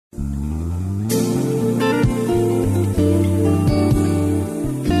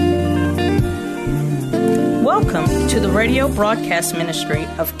to the radio broadcast ministry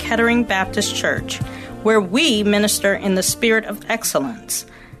of Kettering Baptist Church, where we minister in the spirit of excellence,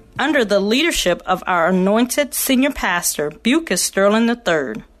 under the leadership of our anointed senior pastor, Bucas Sterling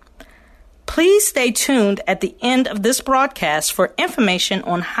III. Please stay tuned at the end of this broadcast for information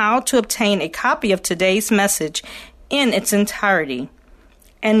on how to obtain a copy of today's message in its entirety.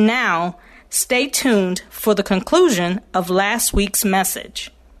 And now, stay tuned for the conclusion of last week's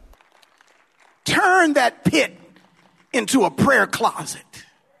message. Turn that pit into a prayer closet.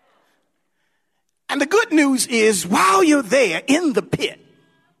 And the good news is, while you're there in the pit,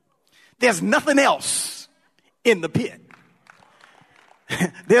 there's nothing else in the pit.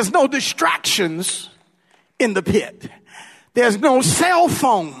 There's no distractions in the pit. There's no cell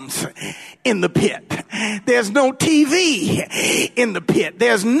phones in the pit. There's no TV in the pit.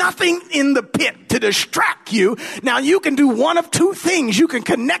 There's nothing in the pit to distract you. Now, you can do one of two things. You can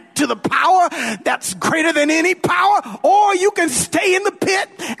connect to the power that's greater than any power, or you can stay in the pit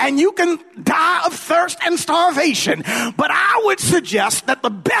and you can die of thirst and starvation. But I would suggest that the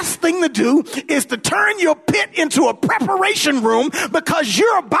best thing to do is to turn your pit into a preparation room, because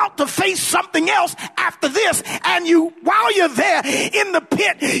you're about to face something else after this. And while you're there in the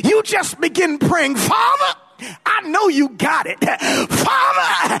pit, you just begin praying, Father, I know you got it.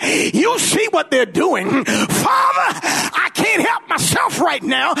 Father, you see what they're doing. Father, I can't help myself right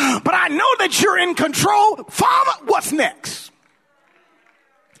now, but I know that you're in control. Father, what's next?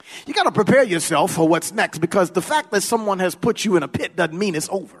 You got to prepare yourself for what's next, because the fact that someone has put you in a pit doesn't mean it's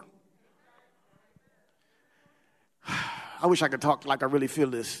over. I wish I could talk like I really feel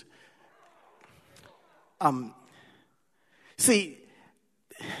this. See,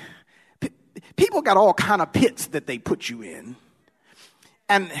 people got all kind of pits that they put you in,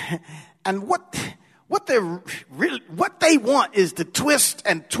 and what they want is to twist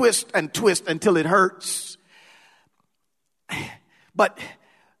and twist and twist until it hurts. But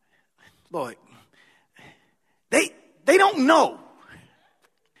Lord, they don't know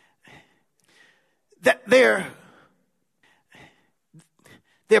that their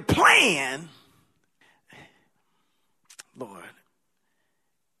plan, Lord,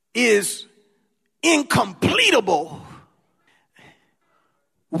 is incompletable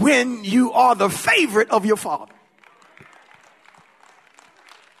when you are the favorite of your father.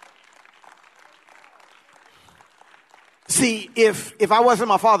 See, if I wasn't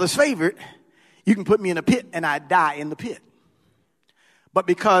my father's favorite, you can put me in a pit and I'd die in the pit. But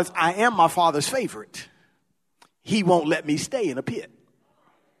because I am my father's favorite, he won't let me stay in a pit.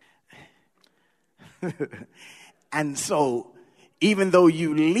 And so, even though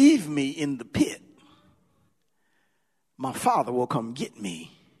you leave me in the pit, my father will come get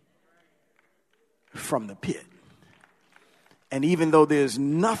me from the pit. And even though there's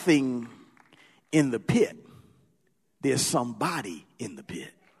nothing in the pit, there's somebody in the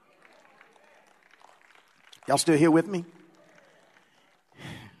pit. Y'all still here with me?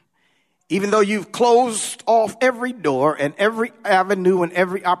 Even though you've closed off every door and every avenue and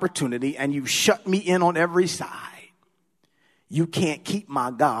every opportunity, and you've shut me in on every side, you can't keep my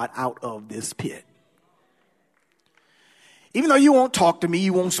God out of this pit. Even though you won't talk to me,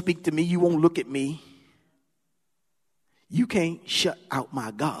 you won't speak to me, you won't look at me, you can't shut out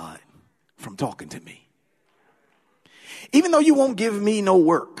my God from talking to me. Even though you won't give me no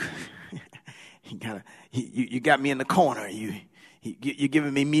work, you got me in the corner, you're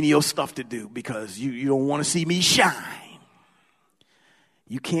giving me menial stuff to do because you don't want to see me shine.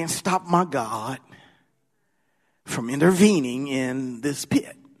 You can't stop my God from intervening in this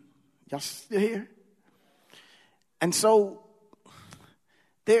pit. Y'all still here? And so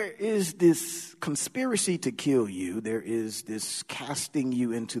there is this conspiracy to kill you. There is this casting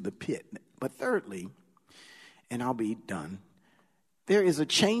you into the pit. But thirdly, and I'll be done, there is a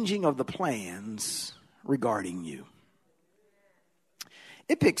changing of the plans regarding you.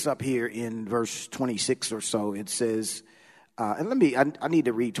 It picks up here in verse 26 or so. It says, and I need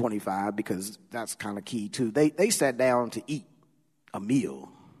to read 25 because that's kind of key too. They sat down to eat a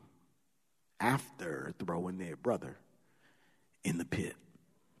meal after throwing their brother in the pit.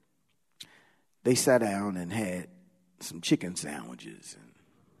 They sat down and had some chicken sandwiches and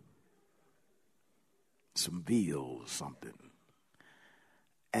some veal or something.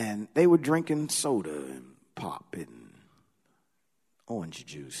 And they were drinking soda and pop and orange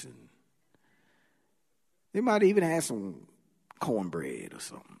juice, and they might even have some cornbread or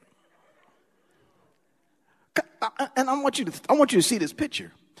something. And I want you to see this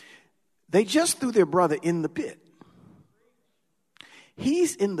picture. They just threw their brother in the pit.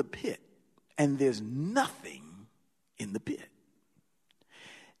 He's in the pit, and there's nothing in the pit.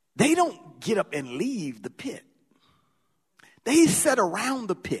 They don't get up and leave the pit. They sat around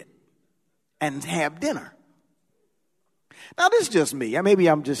the pit and have dinner. Now, this is just me. Maybe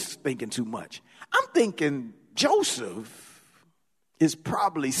I'm just thinking too much. I'm thinking Joseph is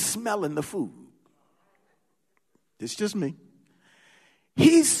probably smelling the food. It's just me.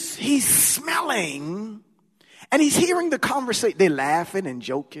 He's smelling, and he's hearing the conversation. They're laughing and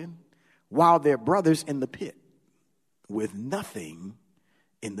joking while their brother's in the pit with nothing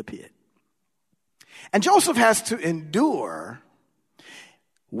in the pit. And Joseph has to endure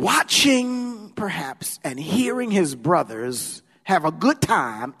watching perhaps and hearing his brothers have a good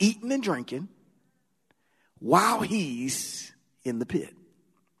time eating and drinking while he's in the pit.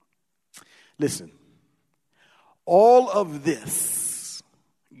 Listen, all of this,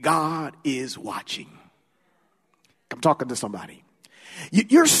 God is watching. I'm talking to somebody.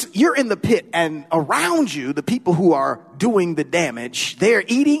 You're in the pit, and around you, the people who are doing the damage, they're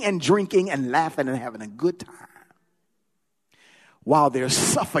eating and drinking and laughing and having a good time while they're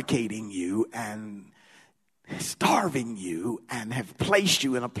suffocating you and starving you and have placed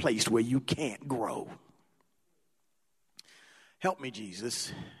you in a place where you can't grow. Help me,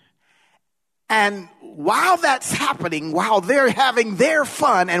 Jesus. And while that's happening, while they're having their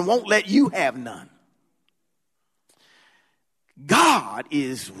fun and won't let you have none, God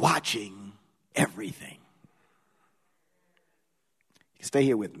is watching everything. Stay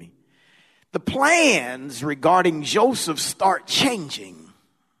here with me. The plans regarding Joseph start changing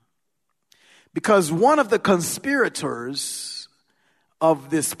because one of the conspirators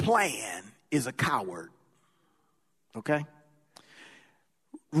of this plan is a coward. Okay?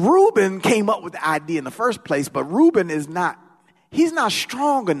 Reuben came up with the idea in the first place, but Reuben he's not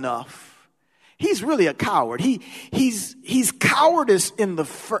strong enough. He's really a coward. He's cowardice in the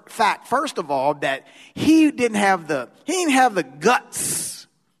fact, first of all, that he didn't have the guts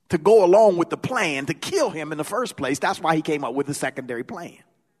to go along with the plan to kill him in the first place. That's why he came up with the secondary plan.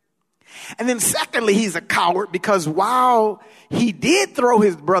 And then secondly, he's a coward because while he did throw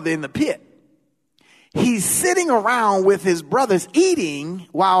his brother in the pit, he's sitting around with his brothers eating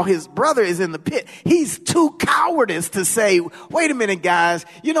while his brother is in the pit. He's too cowardice to say, wait a minute, guys.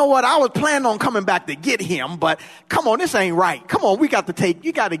 You know what? I was planning on coming back to get him, but come on, this ain't right. Come on, you got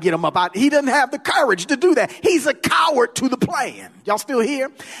to get him up out. He doesn't have the courage to do that. He's a coward to the plan. Y'all still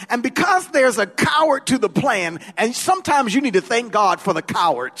here? And because there's a coward to the plan, and sometimes you need to thank God for the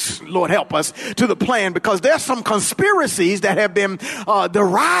cowards, Lord help us, to the plan, because there's some conspiracies that have been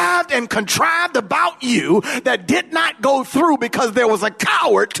derived and contrived about you that did not go through because there was a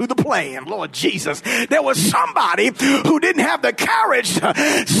coward to the plan. Lord Jesus, there was somebody who didn't have the courage,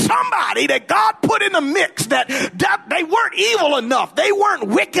 somebody that God put in the mix that they weren't evil enough, they weren't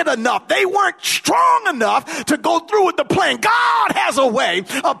wicked enough, they weren't strong enough to go through with the plan. God has a way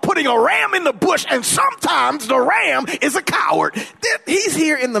of putting a ram in the bush, and sometimes the ram is a coward. He's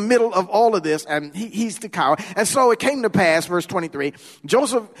here in the middle of all of this, and he's the coward. And so it came to pass, verse 23,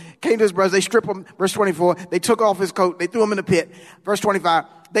 Joseph came to his brothers, they stripped him, verse 24, they took off his coat, they threw him in the pit. Verse 25,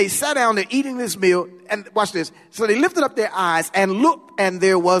 they sat down, they're eating this meal, and watch this. So they lifted up their eyes and looked, and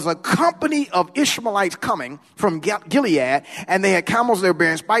there was a company of Ishmaelites coming from Gilead, and they had camels, they were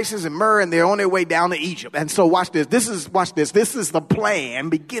bearing spices and myrrh, and they're on their way down to Egypt. And so watch this. This is the plan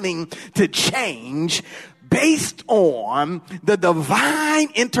beginning to change based on the divine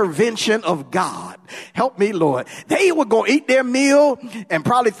intervention of God. Help me, Lord. They were going to eat their meal and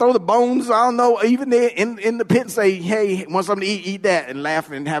probably throw the bones, I don't know, even there in the pit and say, hey, want something to eat that, and laugh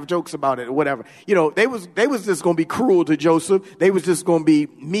and have jokes about it or whatever. You know, they was just going to be cruel to Joseph. They was just going to be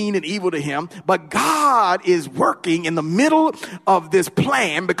mean and evil to him. But God is working in the middle of this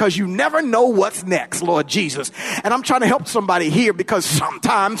plan because you never know what's next, Lord Jesus. And I'm trying to help somebody here because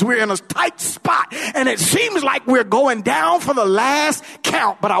sometimes we're in a tight spot and it seems like we're going down for the last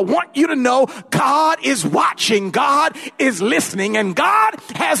count. But I want you to know God is watching, God is listening, and God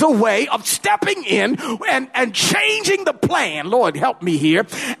has a way of stepping in and changing the plan. Lord, help me here.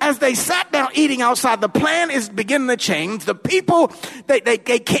 As they sat down eating outside, the plan is beginning to change. The people, they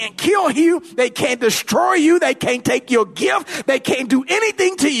can't kill you, they can't destroy you, they can't take your gift, they can't do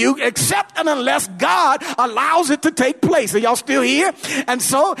anything to you except and unless God allows it to take place. Are y'all still here? And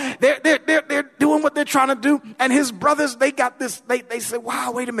so they're doing what they're trying to do. And his brothers, they got this, they said,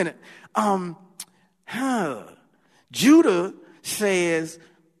 wow, wait a minute. Judah says,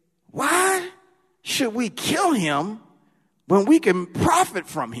 why should we kill him when we can profit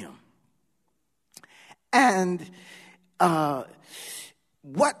from him? And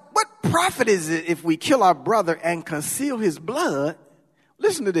what profit is it if we kill our brother and conceal his blood?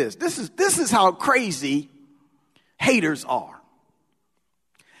 Listen to this. This is how crazy haters are.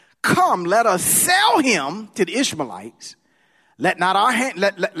 Come, let us sell him to the Ishmaelites Let not our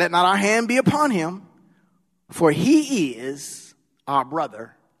hand be upon him, for he is our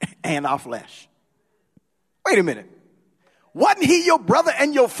brother and our flesh. Wait a minute. Wasn't he your brother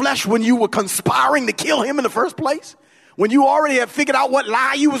and your flesh when you were conspiring to kill him in the first place? When you already had figured out what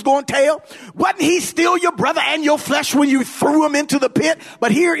lie you was going to tell? Wasn't he still your brother and your flesh when you threw him into the pit?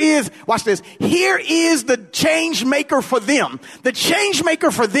 But here is, watch this, here is the change maker for them. The change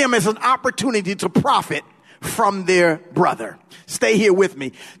maker for them is an opportunity to profit from their brother. Stay here with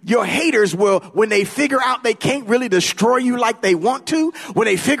me. Your haters will, when they figure out they can't really destroy you like they want to, when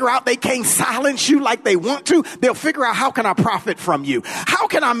they figure out they can't silence you like they want to, they'll figure out, how can I profit from you? How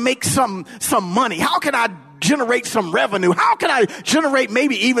can I make some money? How can I generate some revenue? How can I generate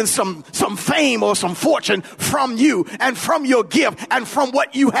maybe even some fame or some fortune from you and from your gift and from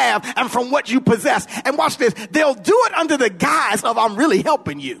what you have and from what you possess? And watch this. They'll do it under the guise of, I'm really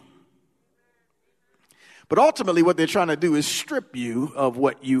helping you. But ultimately what they're trying to do is strip you of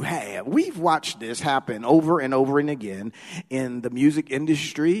what you have. We've watched this happen over and over and again in the music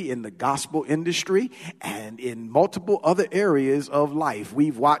industry, in the gospel industry, and in multiple other areas of life.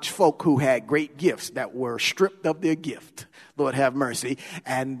 We've watched folk who had great gifts that were stripped of their gift. Lord have mercy.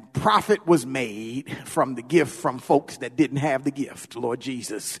 And profit was made from the gift from folks that didn't have the gift, Lord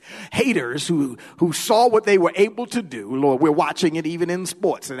Jesus. Haters who saw what they were able to do. Lord, we're watching it even in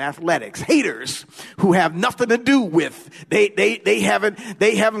sports and athletics. Haters who have nothing to do with, they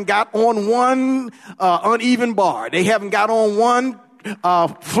haven't got on one uneven bar. They haven't got on one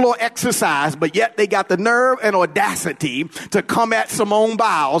floor exercise, but yet they got the nerve and audacity to come at Simone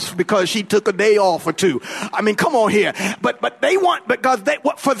Biles because she took a day off or two. I mean, come on here. But they want, because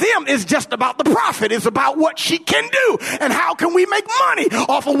what for them is just about the profit. It's about what she can do and how can we make money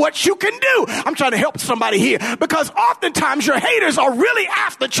off of what you can do. I'm trying to help somebody here, because oftentimes your haters are really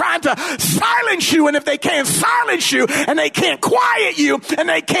after trying to silence you, and if they can't silence you and they can't quiet you and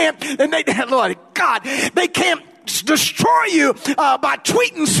they can't, and they, Lord God, they can't destroy you by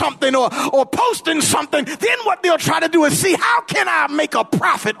tweeting something or posting something, then what they'll try to do is see, how can I make a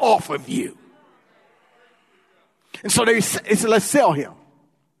profit off of you? And so they said, let's sell him.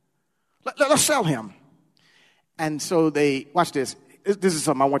 Let's sell him. And so they, watch this. This is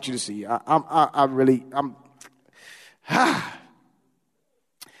something I want you to see.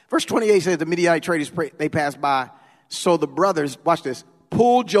 Verse 28 says, the Midianite traders, they passed by. So the brothers, watch this,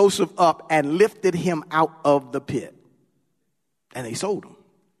 pulled Joseph up and lifted him out of the pit. And they sold him.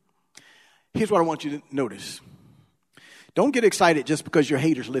 Here's what I want you to notice. Don't get excited just because your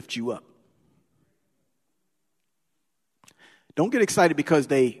haters lift you up. Don't get excited because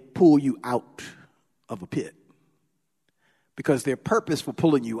they pull you out of a pit. Because their purpose for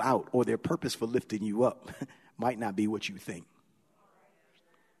pulling you out or their purpose for lifting you up might not be what you think.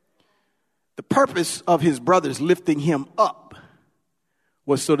 The purpose of his brothers lifting him up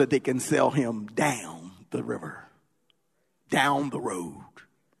was so that they can sell him down the river, down the road,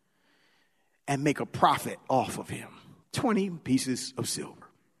 and make a profit off of him. 20 pieces of silver.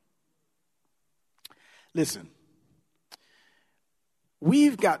 Listen,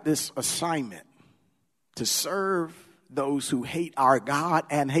 we've got this assignment to serve those who hate our God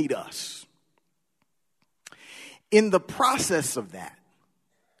and hate us. In the process of that,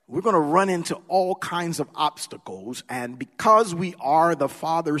 we're going to run into all kinds of obstacles, and because we are the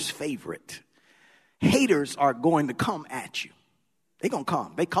Father's favorite, haters are going to come at you. They're going to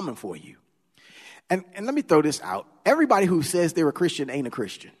come. They're coming for you. And let me throw this out. Everybody who says they're a Christian ain't a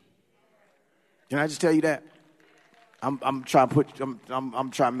Christian. Can I just tell you that? I'm trying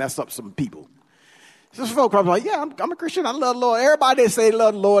to mess up some people. So some folks are like, yeah, I'm a Christian. I love the Lord. Everybody that say they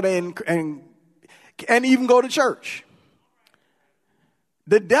love the Lord and even go to church.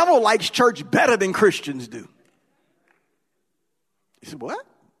 The devil likes church better than Christians do. You said, what?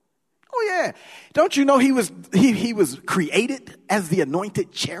 Oh, yeah. Don't you know he was created as the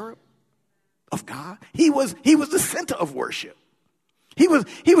anointed cherub of God? He was the center of worship. He was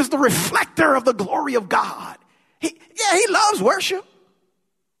the reflector of the glory of God. He loves worship.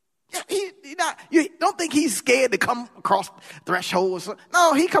 Yeah, you don't think he's scared to come across threshold or something.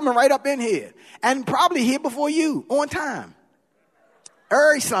 No, he coming right up in here and probably here before you on time.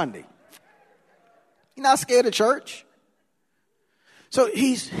 Every Sunday. You're not scared of church. So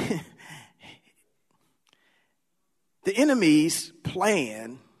the enemy's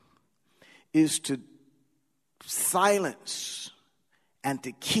plan is to silence and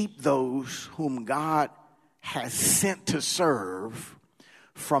to keep those whom God has sent to serve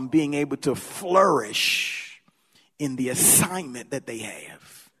from being able to flourish in the assignment that they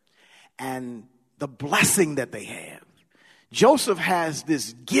have and the blessing that they have. Joseph has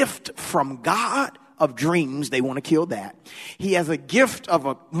this gift from God of dreams. They want to kill that. He has a gift of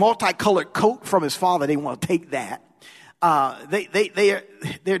a multicolored coat from his father. They want to take that.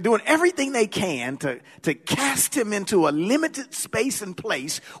 They're doing everything they can to cast him into a limited space and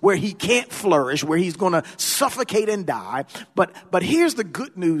place where he can't flourish, where he's going to suffocate and die. But here's the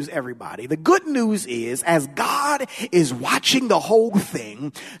good news, everybody. The good news is, as God is watching the whole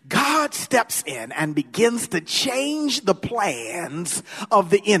thing, God steps in and begins to change the plans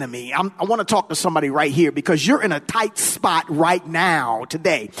of the enemy. I want to talk to somebody right here, because you're in a tight spot right now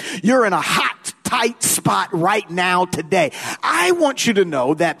today. You're in a hot, tight spot right now today. I want you to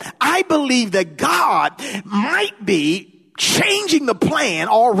know that I believe that God might be changing the plan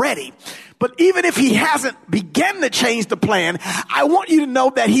already. But even if he hasn't begun to change the plan, I want you to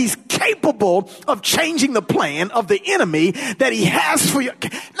know that he's capable of changing the plan of the enemy that he has for you.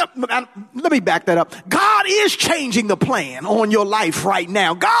 Let me back that up. God is changing the plan on your life right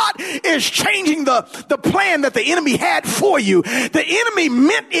now. God is changing the plan that the enemy had for you. The enemy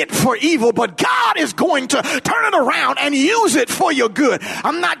meant it for evil, but God is going to turn it around and use it for your good.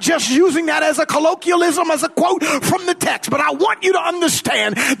 I'm not just using that as a colloquialism, as a quote from the text, but I want you to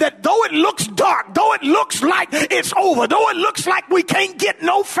understand that though it looks dark, though it looks like it's over, though it looks like we can't get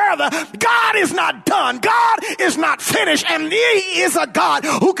no further, God is not done. God is not finished, and he is a God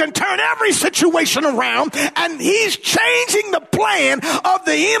who can turn every situation around, and he's changing the plan of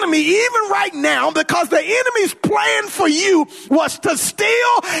the enemy even right now, because the enemy's plan for you was to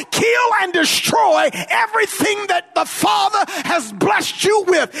steal, kill, and destroy everything that the Father has blessed you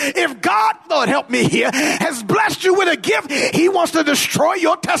with. If God, Lord help me here, has blessed you with a gift, he wants to destroy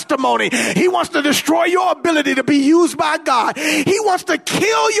your testimony. He wants to destroy your ability to be used by God. He wants to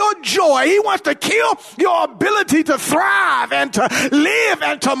kill your joy. He wants to kill your ability to thrive and to live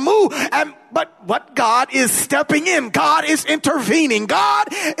and to move. But what God is stepping in. God is intervening. God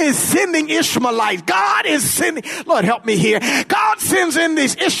is sending Ishmaelites. God is sending, Lord help me here. God sends in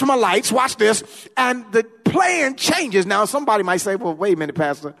these Ishmaelites, watch this, and the plan changes. Now somebody might say, well, wait a minute,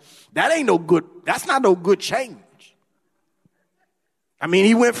 Pastor. That ain't no good. That's not no good change. I mean,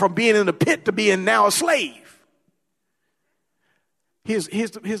 he went from being in the pit to being now a slave. Here's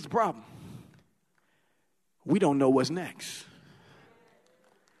the problem. We don't know what's next.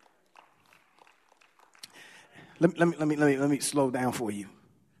 Let me slow down for you.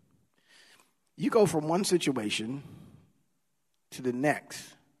 You go from one situation to the next,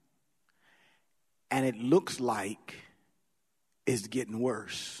 and it looks like it's getting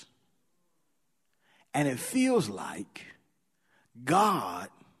worse. And it feels like God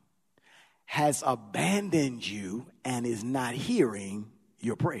has abandoned you and is not hearing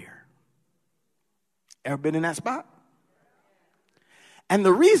your prayer. Ever been in that spot? And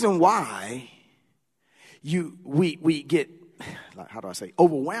the reason why we get, how do I say,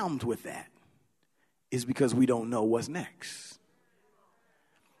 overwhelmed with that is because we don't know what's next.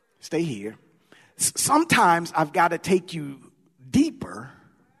 Stay here. Sometimes I've got to take you deeper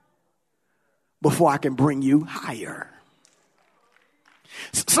before I can bring you higher.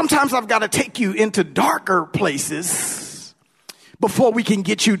 Sometimes I've got to take you into darker places before we can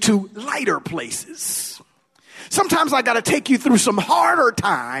get you to lighter places. Sometimes I got to take you through some harder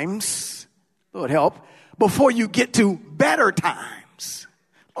times, Lord help, before you get to better times.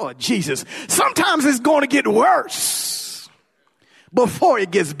 Lord Jesus, sometimes it's going to get worse before it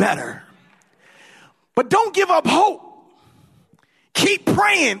gets better. But don't give up hope. Keep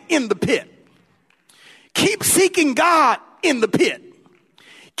praying in the pit. Keep seeking God in the pit.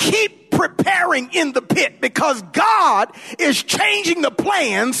 Keep preparing in the pit, because God is changing the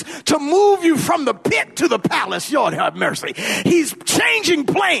plans to move you from the pit to the palace. Lord have mercy. He's changing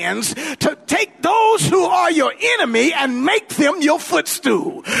plans to take those who are your enemy and make them your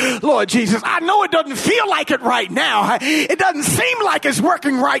footstool. Lord Jesus, I know it doesn't feel like it right now. It doesn't seem like it's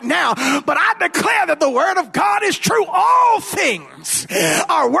working right now, but I declare that the word of God is true. All things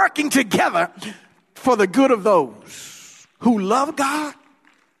are working together for the good of those who love God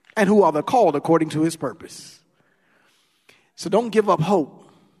and who are the called according to his purpose. So don't give up hope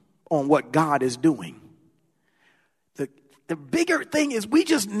on what God is doing. The bigger thing is we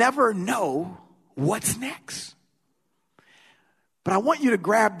just never know what's next. But I want you to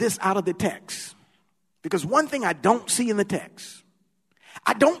grab this out of the text, because one thing I don't see in the text,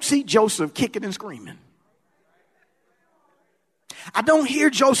 I don't see Joseph kicking and screaming. I don't hear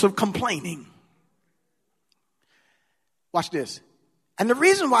Joseph complaining. Watch this. And the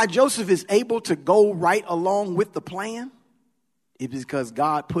reason why Joseph is able to go right along with the plan is because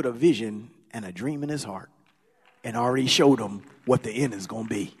God put a vision and a dream in his heart and already showed him what the end is going to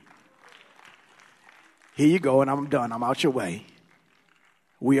be. Here you go, and I'm done. I'm out your way.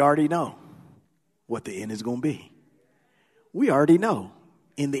 We already know what the end is going to be. We already know.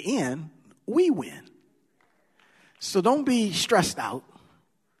 In the end, we win. So don't be stressed out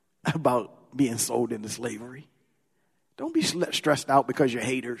about being sold into slavery. Don't be stressed out because your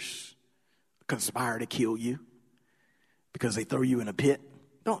haters conspire to kill you, because they throw you in a pit.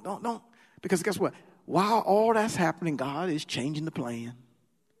 Don't. Because guess what? While all that's happening, God is changing the plan.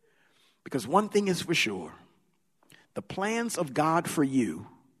 Because one thing is for sure. The plans of God for you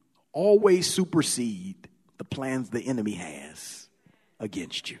always supersede the plans the enemy has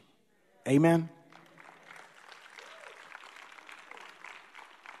against you. Amen.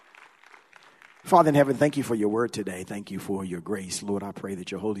 Father in heaven, thank you for your word today. Thank you for your grace. Lord, I pray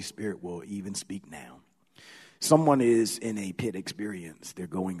that your Holy Spirit will even speak now. Someone is in a pit experience. They're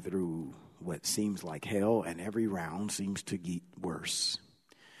going through what seems like hell, and every round seems to get worse.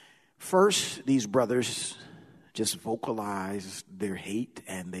 First, these brothers just vocalized their hate,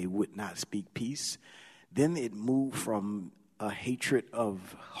 and they would not speak peace. Then it moved from a hatred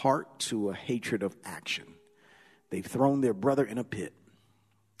of heart to a hatred of action. They've thrown their brother in a pit.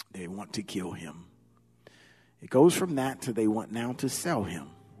 They want to kill him. It goes from that to they want now to sell him.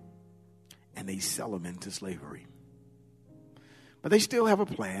 And they sell him into slavery. But they still have a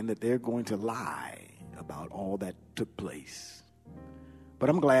plan that they're going to lie about all that took place. But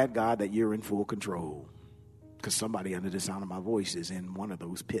I'm glad, God, that you're in full control, because somebody under the sound of my voice is in one of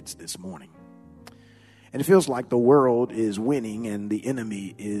those pits this morning. And it feels like the world is winning and the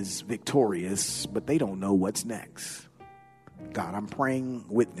enemy is victorious, but they don't know what's next. God, I'm praying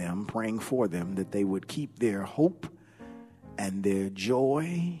with them, praying for them, that they would keep their hope and their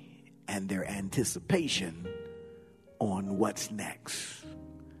joy and their anticipation on what's next.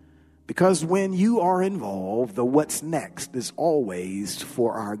 Because when you are involved, the what's next is always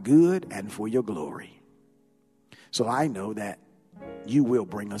for our good and for your glory. So I know that you will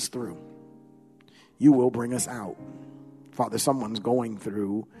bring us through. You will bring us out. Father, someone's going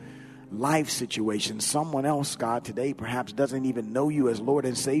through life situations. Someone else, God, today perhaps doesn't even know you as Lord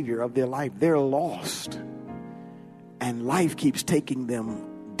and Savior of their life. They're lost. And life keeps taking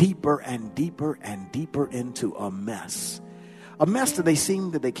them deeper and deeper and deeper into a mess. A mess that they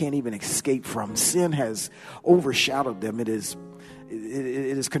seem that they can't even escape from. Sin has overshadowed them. It is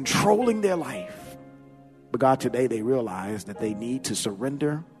controlling their life. But God, today they realize that they need to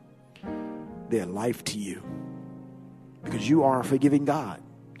surrender their life to you, because you are a forgiving God.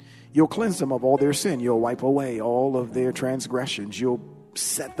 You'll cleanse them of all their sin. You'll wipe away all of their transgressions. You'll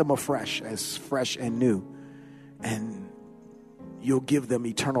set them afresh, as fresh and new. And you'll give them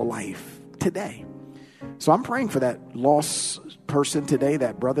eternal life today. So I'm praying for that lost person today,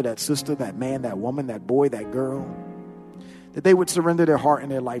 that brother, that sister, that man, that woman, that boy, that girl, that they would surrender their heart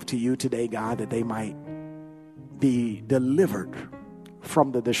and their life to you today, God, that they might be delivered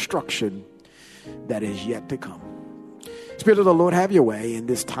from the destruction that is yet to come. Spirit of the Lord, have your way in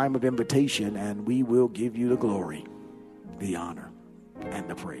this time of invitation, and we will give you the glory, the honor, and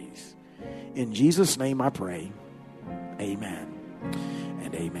the praise. In Jesus' name I pray. Amen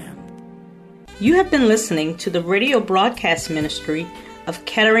and amen. You have been listening to the radio broadcast ministry of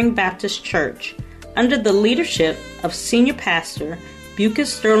Kettering Baptist Church under the leadership of Senior Pastor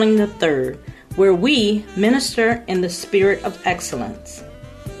Bucus Sterling III, where we minister in the spirit of excellence.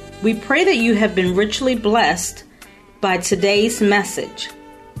 We pray that you have been richly blessed by today's message.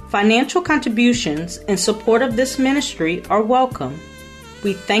 Financial contributions in support of this ministry are welcome.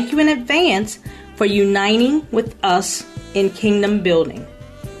 We thank you in advance for uniting with us in kingdom building.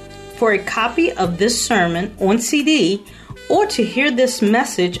 For a copy of this sermon on CD or to hear this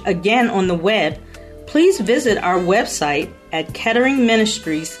message again on the web, please visit our website at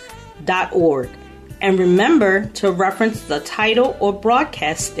ketteringministries.org and remember to reference the title or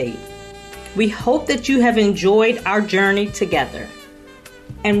broadcast date. We hope that you have enjoyed our journey together,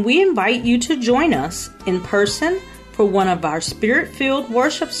 and we invite you to join us in person for one of our Spirit-filled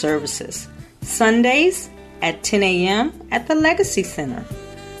worship services, Sundays at 10 a.m. at the Legacy Center,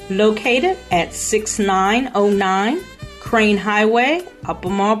 located at 6909 Crane Highway, Upper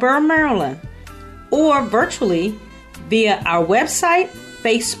Marlboro, Maryland, or virtually via our website,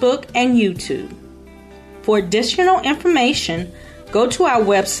 Facebook, and YouTube. For additional information, go to our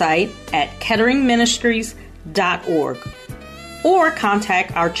website at ketteringministries.org or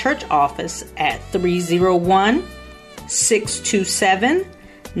contact our church office at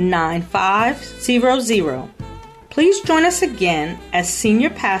 301-627-9500. Please join us again as Senior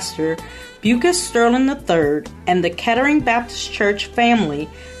Pastor Bucus Sterling III and the Kettering Baptist Church family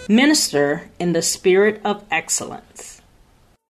minister in the spirit of excellence.